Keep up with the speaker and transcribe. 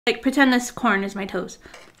Like, pretend this corn is my toes.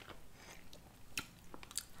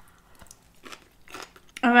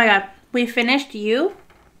 Oh my god. We finished you.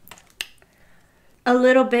 A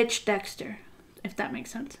little bitch Dexter. If that makes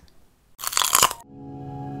sense.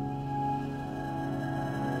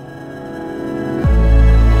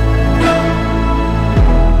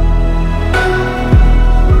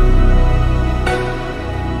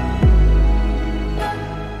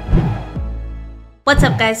 What's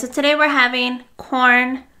up, guys? So today we're having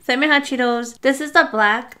corn Flamin' Cheetos. This is the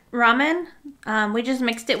black ramen. We just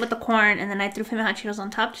mixed it with the corn and then I threw Flamin' Cheetos on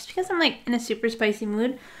top just because I'm like in a super spicy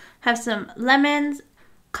mood. Have some lemons,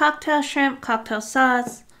 cocktail shrimp, cocktail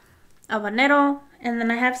sauce, habanero, and then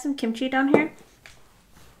I have some kimchi down here.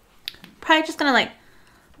 Probably just gonna like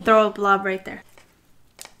throw a blob right there.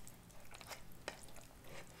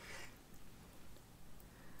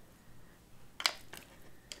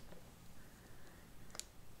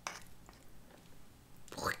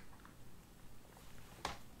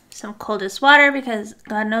 Some coldest water because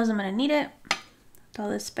God knows I'm gonna need it with all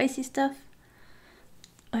this spicy stuff.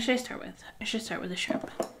 What should I start with? I should start with the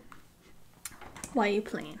shrimp. Why are you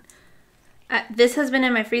playing? This has been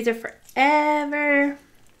in my freezer forever.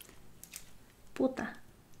 Puta.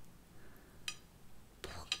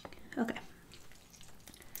 Okay.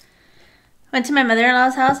 Went to my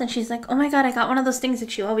mother-in-law's house and she's like, "Oh my god, I got one of those things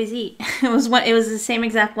that you always eat." It was the same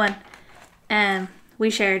exact one, and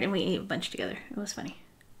we shared and we ate a bunch together. It was funny.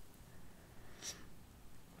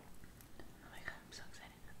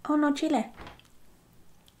 Oh no, chile.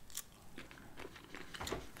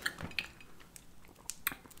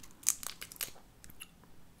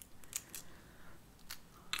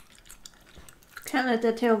 Can't let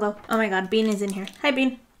that tail go. Oh my god, Bean is in here. Hi,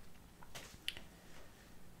 Bean.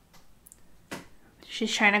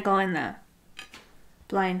 She's trying to go in the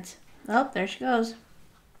blinds. Oh, there she goes.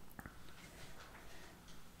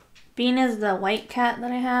 Bean is the white cat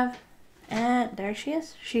that I have. And there she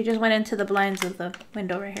is. She just went into the blinds of the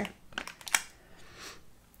window right here.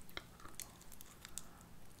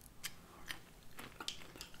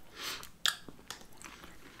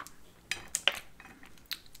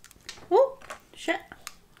 Ooh, shit.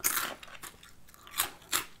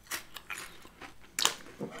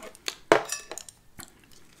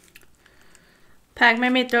 Pac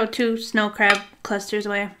made me throw 2 snow crab clusters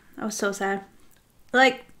away. I was so sad.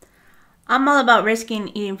 Like, I'm all about risking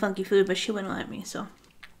eating funky food, but she wouldn't let me, so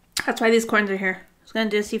that's why these corns are here. I was gonna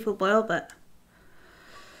do a seafood boil, but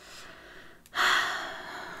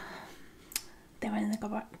they went in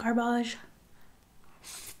the garbage.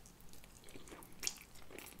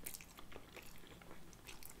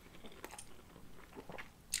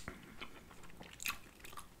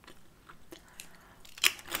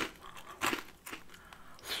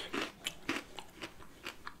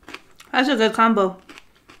 That's a good combo.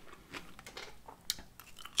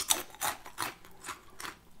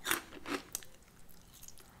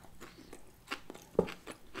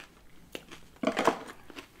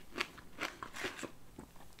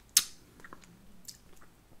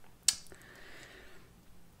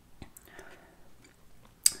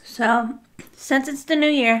 So, since it's the new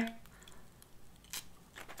year,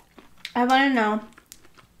 I want to know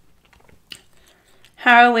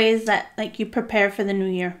how are ways that like you prepare for the new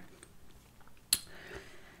year.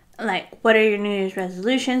 Like, what are your New Year's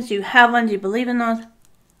resolutions? Do you have one? Do you believe in those?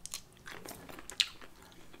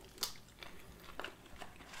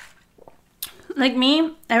 Like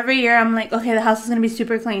me, every year I'm like, okay, the house is going to be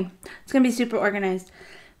super clean. It's going to be super organized.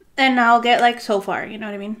 And I'll get like so far, you know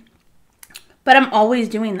what I mean? But I'm always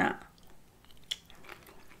doing that.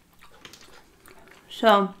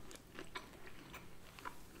 So,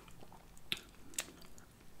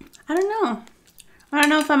 I don't know. I don't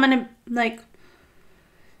know if I'm gonna, like,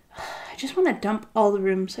 I just want to dump all the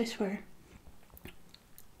rooms, I swear.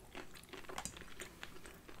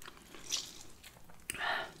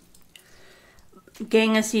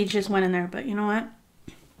 Gang of seeds just went in there, but you know what?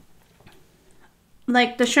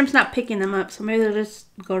 Like, the shrimp's not picking them up, so maybe they'll just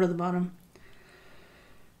go to the bottom.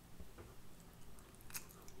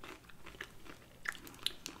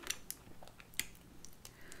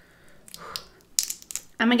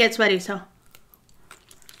 I'm gonna get sweaty, so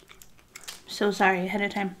sorry ahead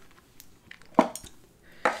of time.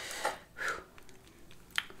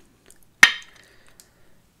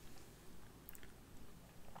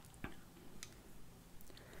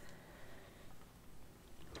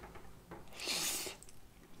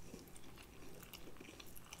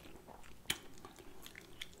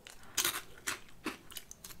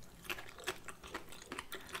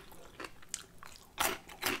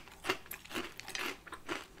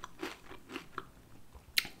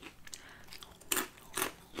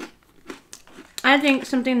 I think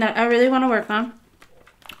something that I really want to work on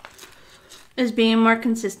is being more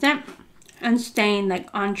consistent and staying like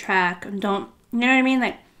on track and don't, you know what I mean?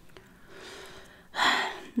 Like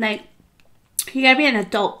you gotta be an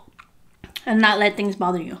adult and not let things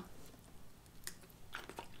bother you.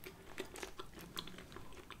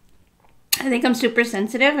 I think I'm super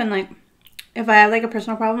sensitive, and like if I have like a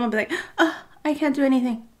personal problem, I'll be like, oh, I can't do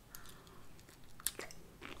anything.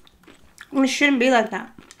 It shouldn't be like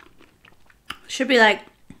that. It should be like,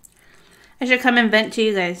 I should come and vent to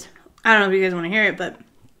you guys. I don't know if you guys want to hear it, but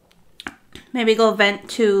maybe go vent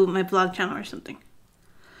to my vlog channel or something.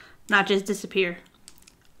 Not just disappear.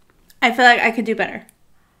 I feel like I could do better.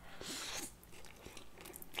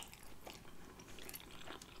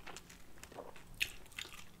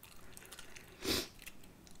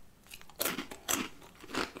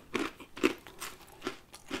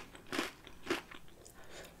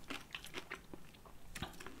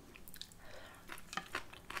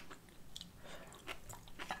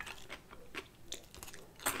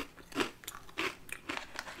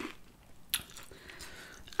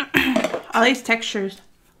 All these textures.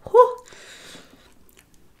 Whew.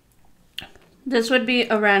 This would be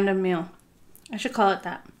a random meal. I should call it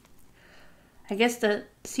that. I guess the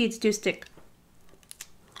seeds do stick.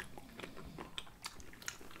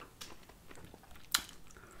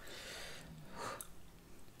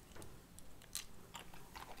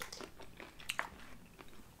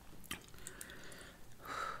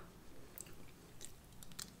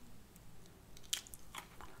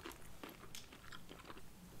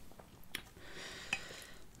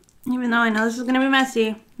 Even though I know this is going to be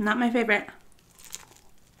messy, not my favorite.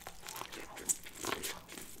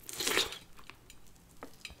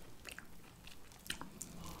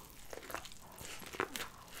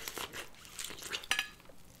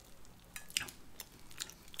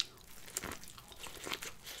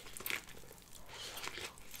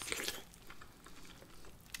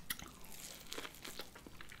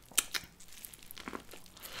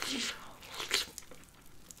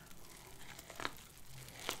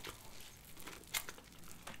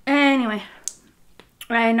 Anyway,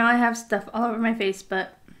 I know I have stuff all over my face,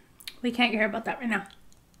 but we can't care about that right now.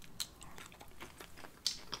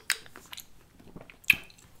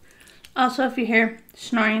 Also, if you hear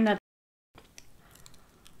snoring, that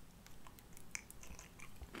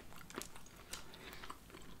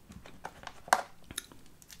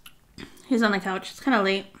he's on the couch. It's kind of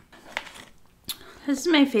late. This is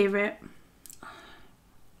my favorite.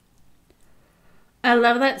 I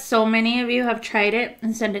love that so many of you have tried it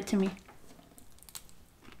and sent it to me.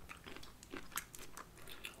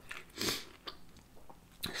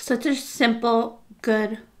 Such a simple,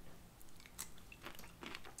 good.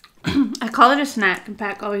 I call it a snack, and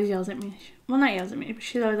Pat always yells at me. Well, not yells at me, but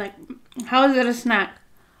she's always like, how is it a snack?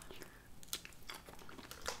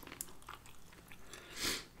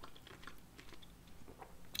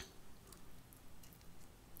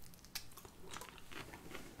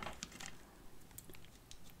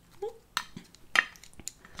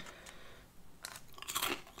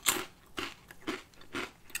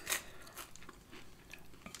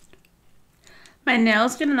 My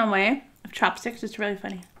nails get in the way of chopsticks. It's really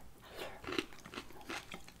funny.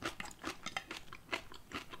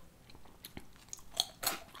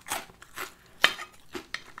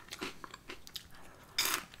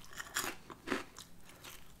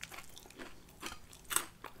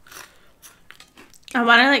 I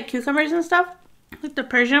wanted like cucumbers and stuff, like the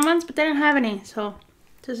Persian ones, but they didn't have any, so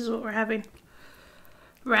this is what we're having.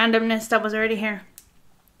 Randomness that was already here.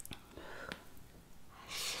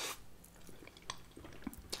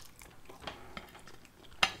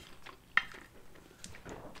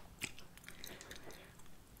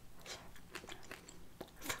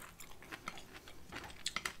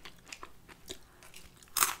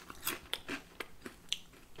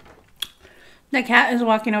 The cat is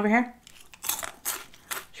walking over here.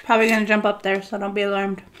 She's probably gonna jump up there, so don't be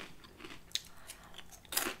alarmed.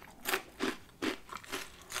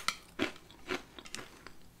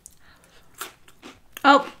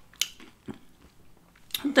 Oh,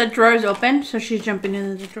 the drawer is open, so she's jumping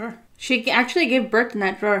into the drawer. She actually gave birth in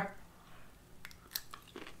that drawer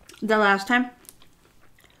the last time.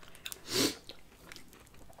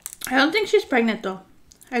 I don't think she's pregnant though.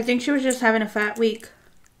 I think she was just having a fat week.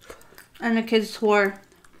 And the kids swore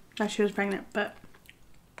that she was pregnant, but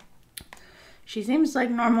she seems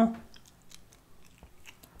like normal.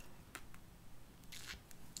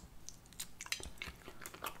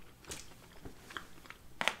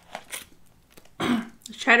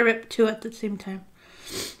 Let's try to rip two at the same time.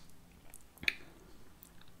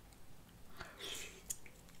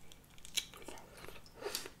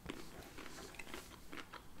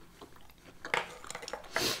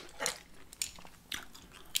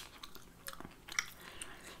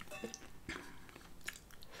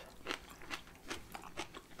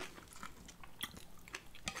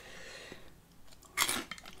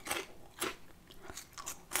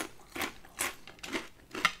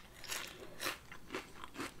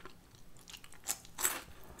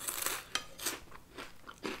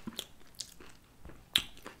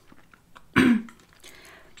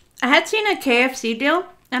 I had seen a KFC deal,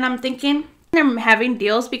 and I'm thinking they're having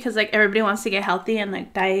deals because like everybody wants to get healthy and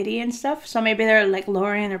like diety and stuff. So maybe they're like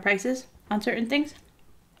lowering their prices on certain things.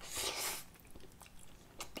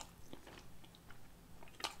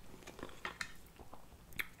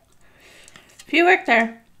 If you work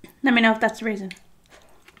there, let me know if that's the reason.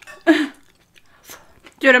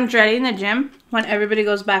 Dude, I'm dreading the gym when everybody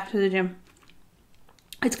goes back to the gym.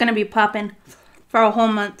 It's gonna be popping for a whole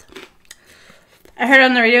month. I heard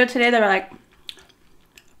on the radio today, they were like,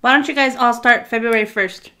 why don't you guys all start February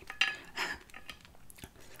 1st?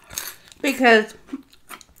 Because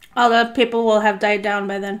all the people will have died down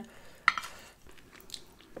by then.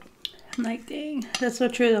 I'm like, dang, that's so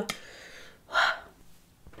true though.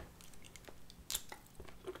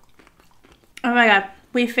 Oh my god,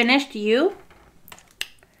 we finished You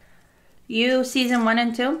season 1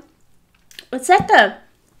 and 2. It's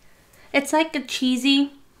like a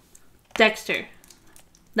cheesy Dexter.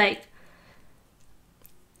 Like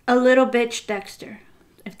a little bitch Dexter,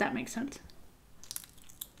 if that makes sense.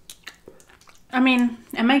 I mean,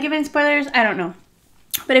 am I giving spoilers? I don't know.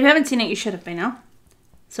 But if you haven't seen it, you should have by now.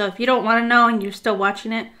 So if you don't want to know and you're still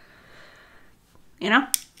watching it, you know,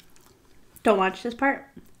 don't watch this part.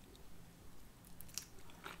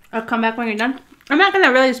 I'll come back when you're done. I'm not going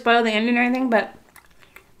to really spoil the ending or anything, but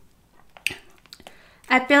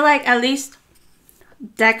I feel like at least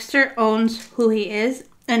Dexter owns who he is.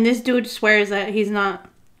 And this dude swears that he's not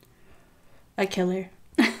a killer.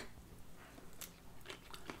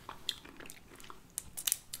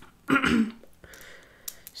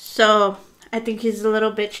 So, I think he's a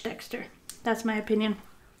little bitch Dexter. That's my opinion.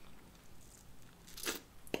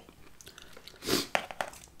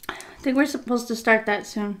 I think we're supposed to start that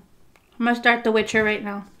soon. I'm going to start The Witcher right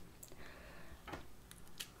now.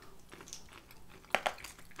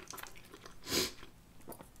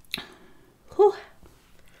 Whew.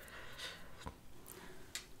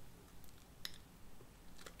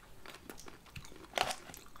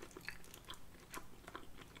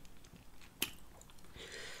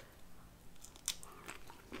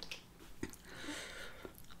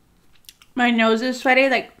 My nose is sweaty,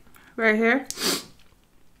 like right here.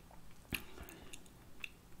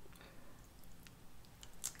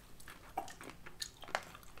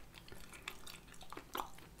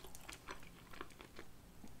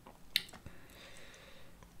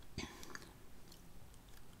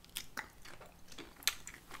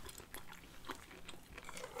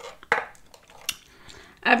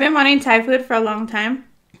 I've been wanting Thai food for a long time,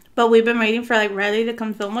 but we've been waiting for like Riley to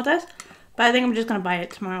come film with us. But I think I'm just gonna buy it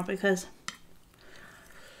tomorrow because,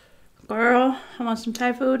 girl, I want some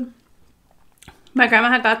Thai food. My grandma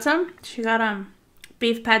had got some. She got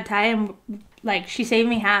beef pad Thai, and like she saved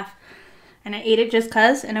me half, and I ate it just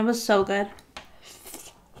cause, and it was so good.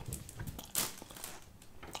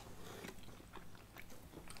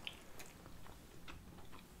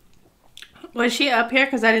 Was she up here?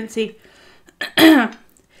 Cause I didn't see.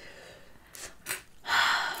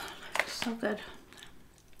 So good.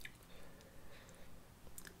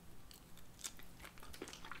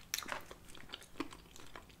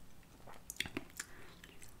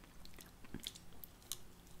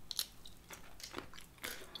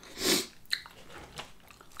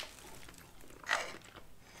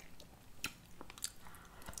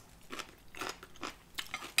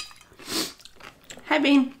 Hi,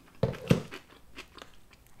 Bean. Do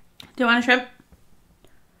you want a shrimp?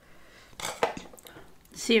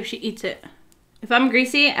 See if she eats it. If I'm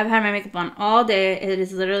greasy, I've had my makeup on all day. It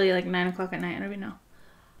is literally like 9 o'clock at night. I don't even know.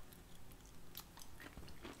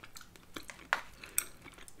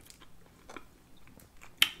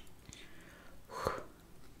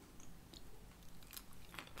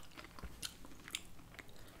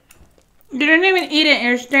 You didn't even eat it.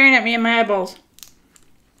 You're staring at me in my eyeballs.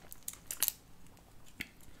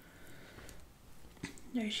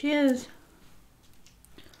 There she is.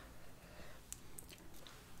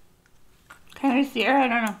 Can I see her? I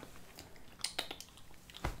don't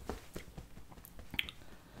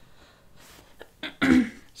know.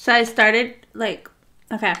 So I started like,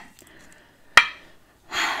 okay.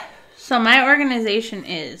 So my organization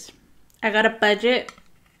is, I got a budget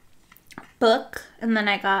book, and then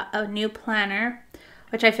I got a new planner,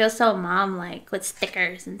 which I feel so mom-like with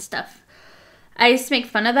stickers and stuff. I used to make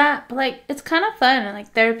fun of that, but like it's kind of fun and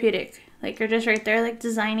like therapeutic. Like you're just right there like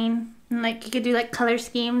designing, and like you could do like color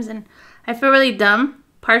schemes, and I feel really dumb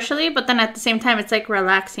partially, but then at the same time it's like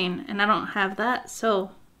relaxing, and I don't have that,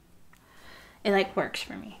 so it like works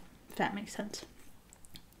for me, if that makes sense.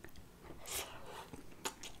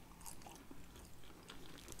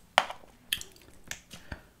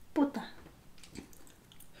 Puta.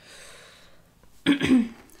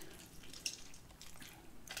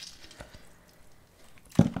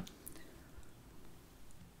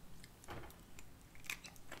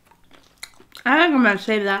 I'm gonna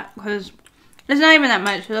save that because it's not even that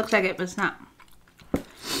much. It looks like it, but it's not.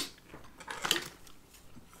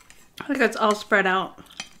 Like it's all spread out.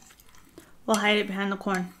 We'll hide it behind the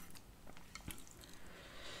corn.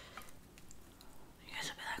 You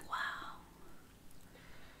guys will be like,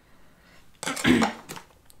 wow.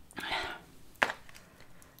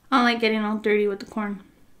 I don't like getting all dirty with the corn.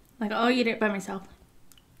 Like, I'll eat it by myself.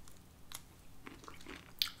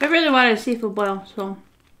 I really wanted a seafood boil, so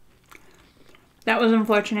that was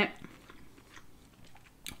unfortunate.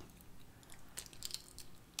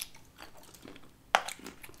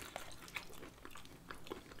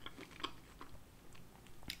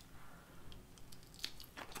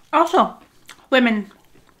 Also, women,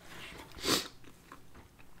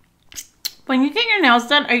 when you get your nails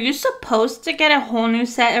done, are you supposed to get a whole new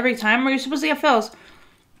set every time, or are you supposed to get fills?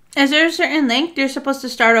 Is there a certain length you're supposed to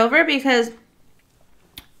start over? Because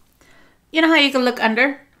you know how you can look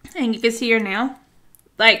under and you can see your nail?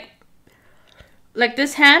 Like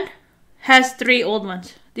this hand has 3 old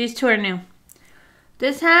ones. These 2 are new.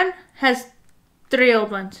 This hand has 3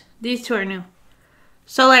 old ones. These 2 are new.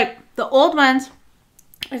 So like the old ones,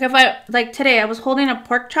 like if I, like today, I was holding a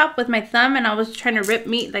pork chop with my thumb and I was trying to rip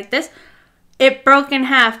meat like this. It broke in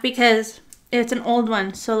half because it's an old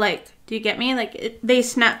one. So like, do you get me? Like they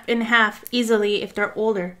snap in half easily if they're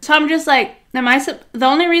older. So I'm just like, the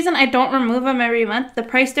only reason I don't remove them every month, the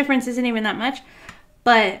price difference isn't even that much,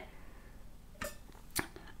 but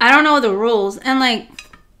I don't know the rules. And like,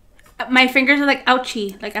 my fingers are like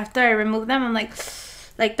ouchy. Like after I remove them, I'm like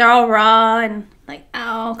they're all raw and like,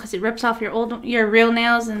 ow, because it rips off your real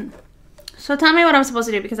nails. And so tell me what I'm supposed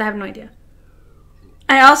to do because I have no idea.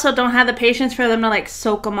 I also don't have the patience for them to like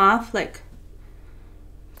soak them off. Like,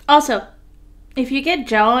 also, if you get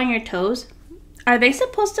gel on your toes, are they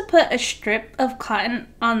supposed to put a strip of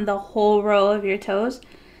cotton on the whole row of your toes?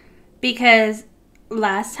 Because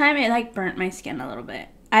last time it like burnt my skin a little bit.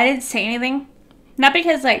 I didn't say anything. Not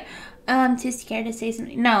because like, oh, I'm too scared to say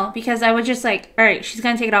something. No, because I was just like, all right, she's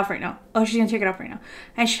going to take it off right now. Oh, she's going to take it off right now.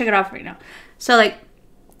 And she took it off right now. So like,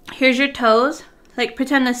 here's your toes. Like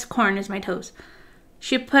pretend this corn is my toes.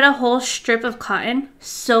 She put a whole strip of cotton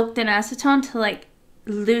soaked in acetone to like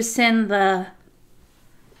loosen the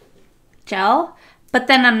gel. But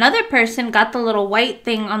then another person got the little white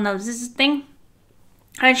thing on the thing.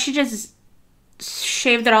 And she just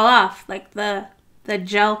shaved it all off. Like the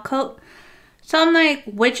gel coat. So I'm like,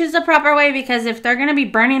 which is the proper way? Because if they're going to be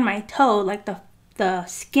burning my toe, like the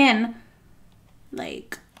skin,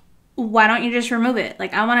 like, why don't you just remove it?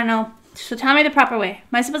 Like, I want to know. So tell me the proper way.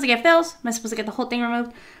 Am I supposed to get fills? Am I supposed to get the whole thing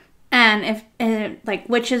removed? And like,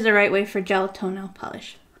 which is the right way for gel toenail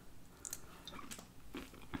polish?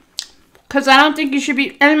 Because I don't think you should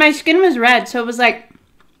be... And my skin was red, so it was like...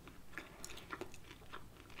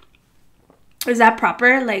 Is that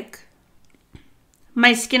proper? Like,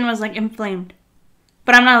 my skin was like inflamed.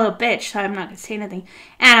 But I'm not a little bitch, so I'm not going to say anything.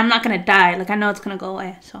 And I'm not going to die. Like, I know it's going to go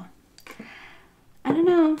away, so. I don't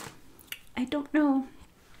know. I don't know.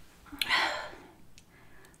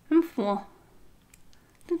 I'm full.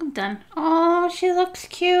 I think I'm done. Oh, she looks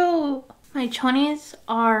cute. My chonies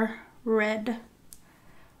are red.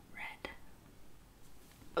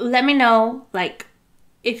 Let me know, like,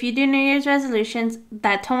 if you do New Year's resolutions,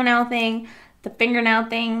 that toenail thing, the fingernail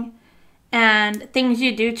thing, and things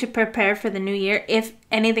you do to prepare for the new year, if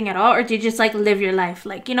anything at all, or do you just like live your life?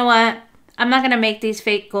 Like, you know what? I'm not gonna make these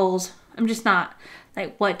fake goals. I'm just not.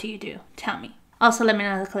 Like, what do you do? Tell me. Also, let me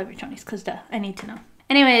know the color of your chonies, because I need to know.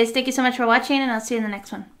 Anyways, thank you so much for watching, and I'll see you in the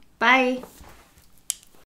next one. Bye!